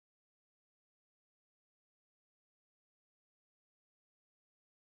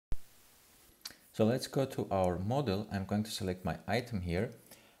So let's go to our model. I'm going to select my item here,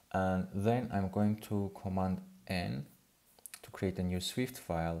 and then I'm going to Command N to create a new Swift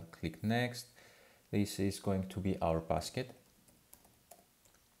file. Click Next. This is going to be our basket.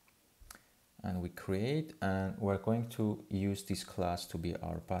 And we create, and we're going to use this class to be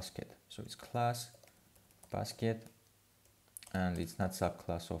our basket. So it's class basket, and it's not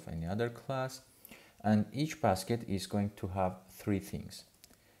subclass of any other class. And each basket is going to have three things.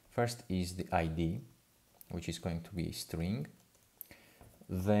 First is the ID, which is going to be a string.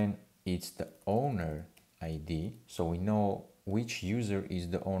 Then it's the owner ID, so we know which user is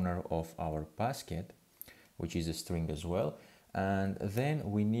the owner of our basket, which is a string as well. And then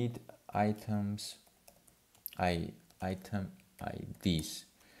we need item IDs.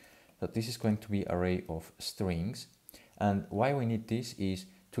 So this is going to be array of strings. And why we need this is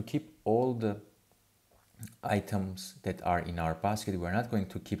to keep all the items that are in our basket. We're not going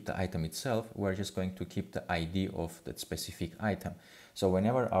to keep the item itself, we're just going to keep the ID of that specific item. So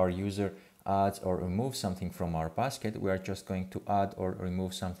whenever our user adds or removes something from our basket, we are just going to add or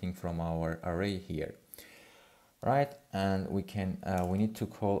remove something from our array here, right? And we need to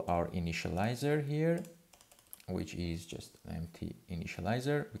call our initializer here, which is just an empty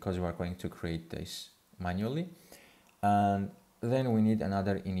initializer, because we are going to create this manually. And then we need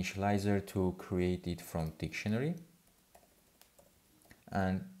another initializer to create it from dictionary.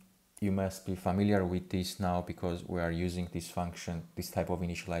 And you must be familiar with this now, because we are using this function, this type of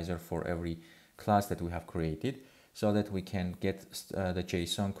initializer, for every class that we have created, so that we can get the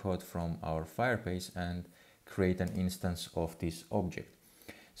JSON code from our Firebase and create an instance of this object.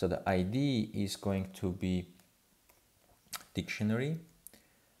 So the ID is going to be dictionary,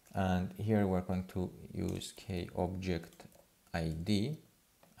 and here we're going to use kObject ID,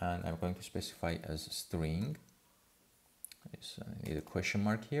 and I'm going to specify as string. So I need a question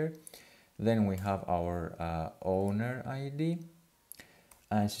mark here. Then we have our owner ID,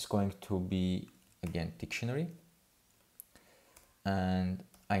 and this is going to be again dictionary. And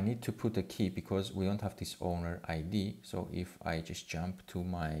I need to put a key because we don't have this owner ID. So if I just jump to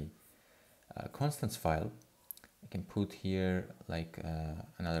my constants file, I can put here like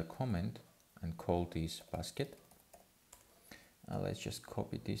another comment and call this basket. Let's just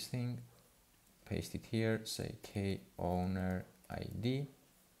copy this thing, paste it here, say kOwner ID.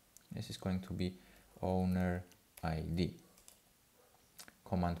 This is going to be owner ID.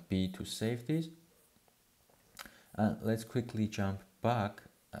 Command B to save this. Let's quickly jump back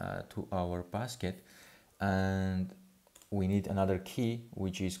to our basket, and we need another key,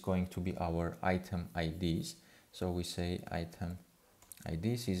 which is going to be our item IDs. So we say item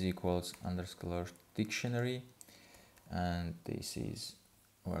IDs is equals underscore dictionary, and this is,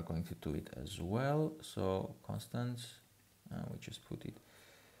 we're going to do it as well. So constants, we just put it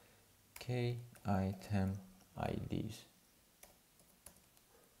k item IDs.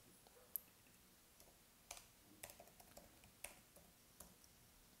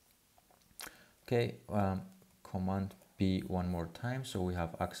 Okay, command B one more time so we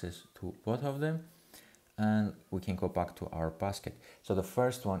have access to both of them, and we can go back to our basket. So the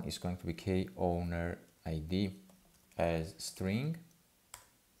first one is going to be kOwner ID as string,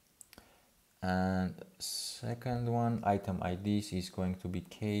 and second one, item IDs, is going to be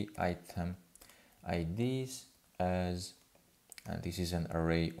kitem IDs as, and this is an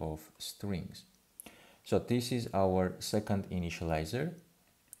array of strings. So this is our second initializer,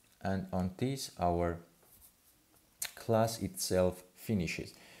 and on this our class itself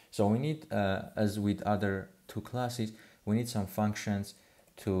finishes. So we need, as with other two classes, we need some functions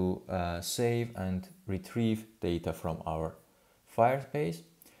to save and retrieve data from our Firebase.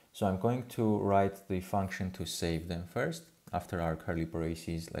 So I'm going to write the function to save them first. After our curly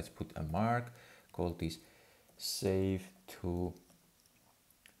braces, let's put a mark, call this save to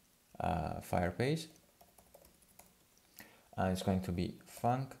Firebase. And it's going to be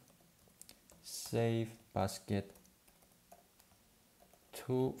func save basket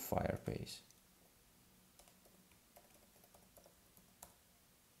to Firebase.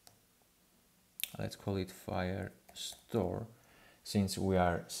 Let's call it Firestore, since we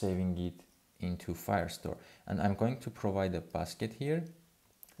are saving it into Firestore. And I'm going to provide a basket here,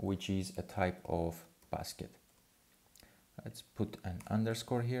 which is a type of basket. Let's put an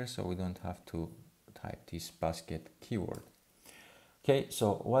underscore here so we don't have to type this basket keyword. Okay,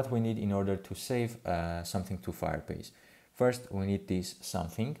 so what we need in order to save something to Firebase. First, we need this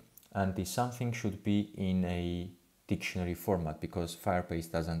something, and this something should be in a dictionary format because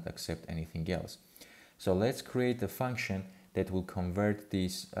Firebase doesn't accept anything else. So let's create a function that will convert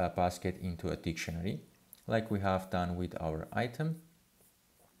this basket into a dictionary, like we have done with our item.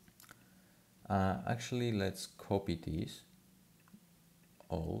 Actually, let's copy this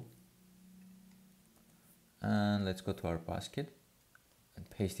all and let's go to our basket and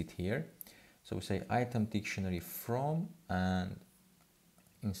paste it here. So we say item dictionary from, and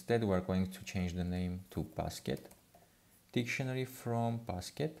instead we're going to change the name to basket, dictionary from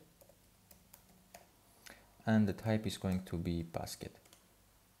basket, and the type is going to be basket.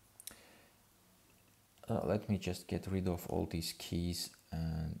 Let me just get rid of all these keys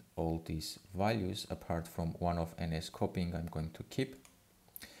and all these values apart from one of NS copying I'm going to keep.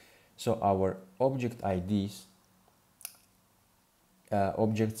 So our object IDs,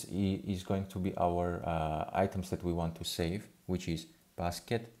 objects is going to be our items that we want to save, which is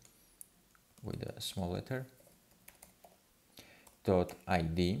basket with a small letter, dot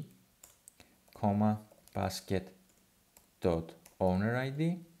ID, comma, basket dot owner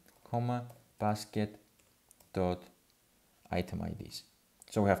ID, comma, basket dot item IDs.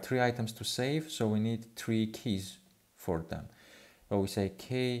 So we have 3 items to save, so we need 3 keys for them. So we say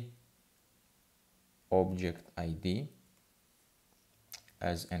k object ID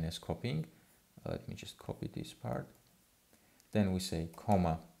as NS copying. Let me just copy this part. Then we say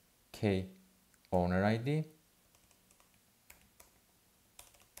comma k owner ID,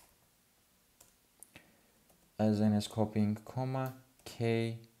 as NS copying, comma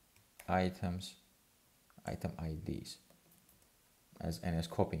k items item IDs as NS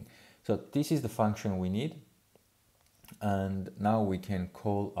copying. So this is the function we need, and now we can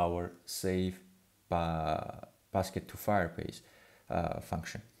call our save basket to Firebase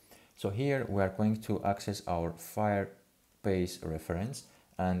function. So here we are going to access our Firebase reference,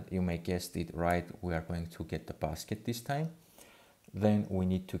 and you may guess it right, we are going to get the basket this time. Then we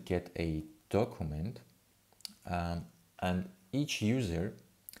need to get a document, and each user,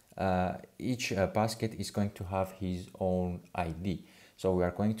 each basket is going to have his own ID. So we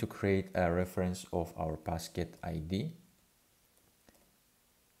are going to create a reference of our basket ID,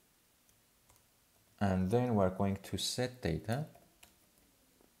 and then we're going to set data,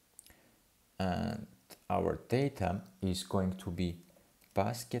 and our data is going to be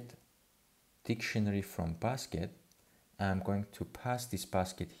basket dictionary from basket. I'm going to pass this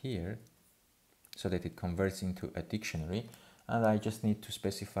basket here so that it converts into a dictionary, and I just need to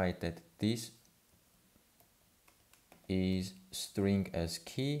specify that this is string as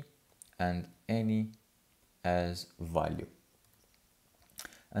key and any as value.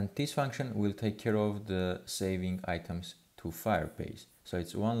 And this function will take care of the saving items to Firebase. So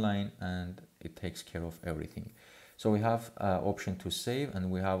it's one line and it takes care of everything. So we have option to save, and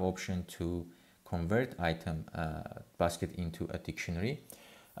we have option to convert item basket into a dictionary.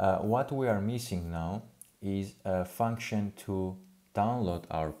 What we are missing now is a function to download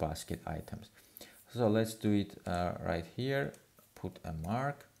our basket items. So let's do it right here. Put a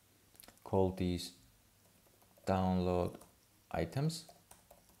mark, call these download items,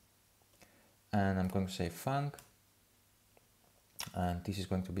 and I'm going to say func, and this is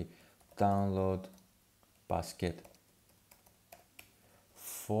going to be download basket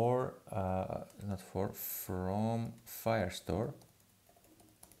for from Firestore,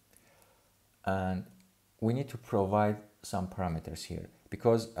 and we need to provide some parameters here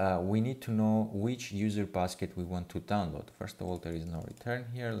because we need to know which user basket we want to download. First of all, there is no return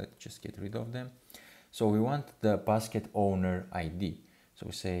here. Let's just get rid of them. So we want the basket owner ID. So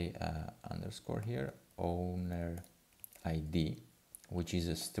we say underscore here, owner ID, which is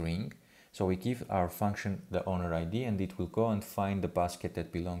a string. So we give our function the owner ID, and it will go and find the basket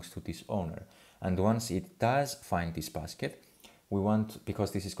that belongs to this owner. And once it does find this basket, we want,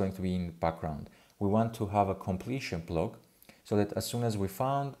 because this is going to be in the background, we want to have a completion block so that as soon as we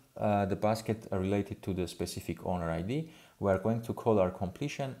found the basket related to the specific owner ID, we are going to call our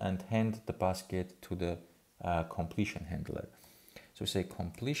completion and hand the basket to the completion handler. So say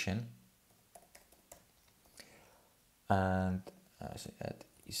completion, and say at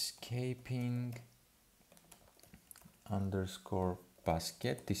escaping underscore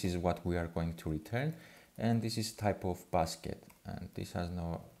basket. This is what we are going to return, and this is type of basket, and this has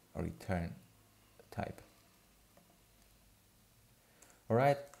no return type. All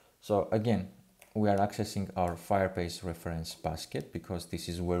right, so again, we are accessing our Firebase reference basket because this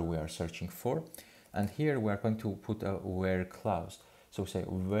is where we are searching for, and here we are going to put a where clause. So say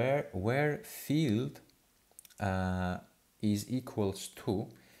where field is equals to,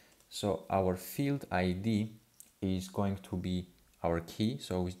 so our field ID is going to be our key.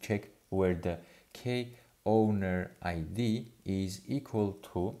 So we check where the k owner ID is equal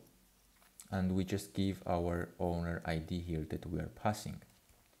to, and we just give our owner ID here that we are passing.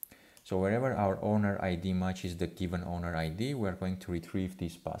 So wherever our owner ID matches the given owner ID, we are going to retrieve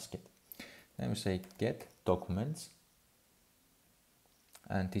this basket. Then we say get documents,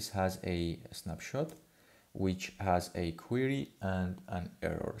 and this has a snapshot which has a query and an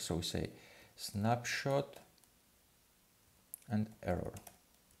error. So we say snapshot and error.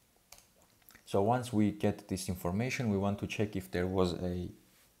 So once we get this information, we want to check if there was a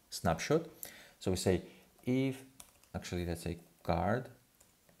snapshot. So we say if, actually let's say card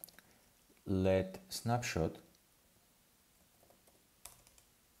let snapshot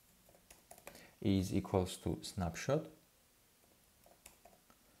is equals to snapshot,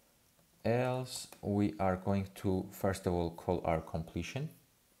 else we are going to first of all call our completion.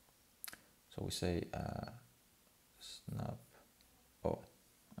 So we say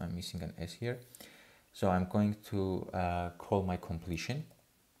I'm missing an S here. So I'm going to call my completion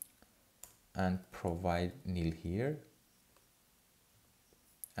and provide nil here.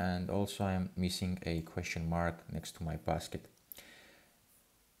 And also I'm missing a question mark next to my basket.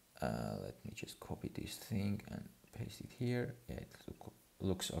 Let me just copy this thing and paste it here. Yeah, it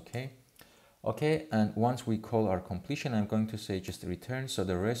looks okay. Okay, and once we call our completion, I'm going to say just return, so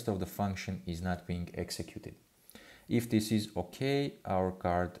the rest of the function is not being executed. If this is okay, our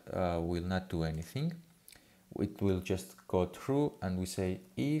card will not do anything. It will just go through, and we say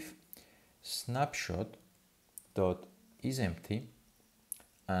if snapshot dot is empty,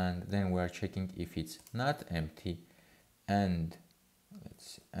 and then we are checking if it's not empty, and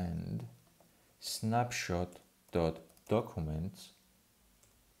let's see, and snapshot dot documents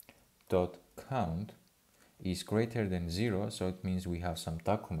dot count is greater than 0, so it means we have some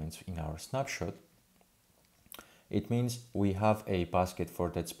documents in our snapshot. It means we have a basket for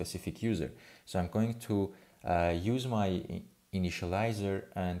that specific user. So I'm going to use my initializer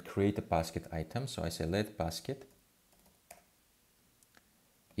and create a basket item. So I say let basket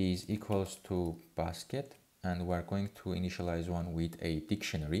is equals to basket, and we're going to initialize one with a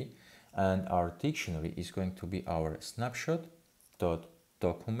dictionary, and our dictionary is going to be our snapshot dot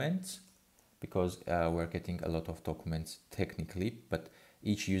documents, because we're getting a lot of documents technically, but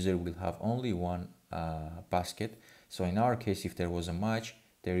each user will have only one basket. So in our case, if there was a match,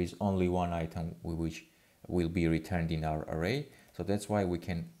 there is only one item which will be returned in our array. So that's why we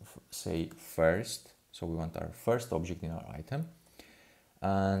can say first. So we want our first object in our item,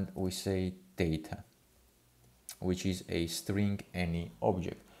 and we say data, which is a string any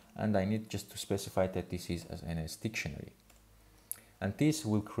object, and I need just to specify that this is as NS dictionary, and this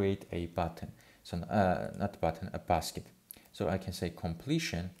will create a button. So not button, a basket. So I can say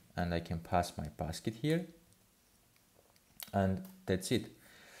completion, and I can pass my basket here, and that's it.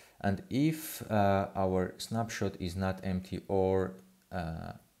 And if our snapshot is not empty, or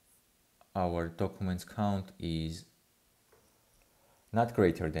our documents count is not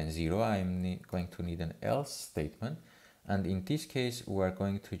greater than 0, I'm going to need an else statement. And in this case, we're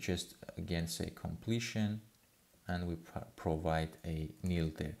going to just again say completion, and we provide a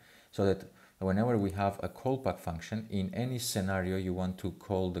nil there, so that whenever we have a callback function, in any scenario you want to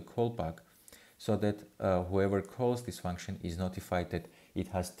call the callback, so that whoever calls this function is notified that it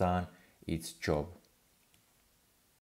has done its job.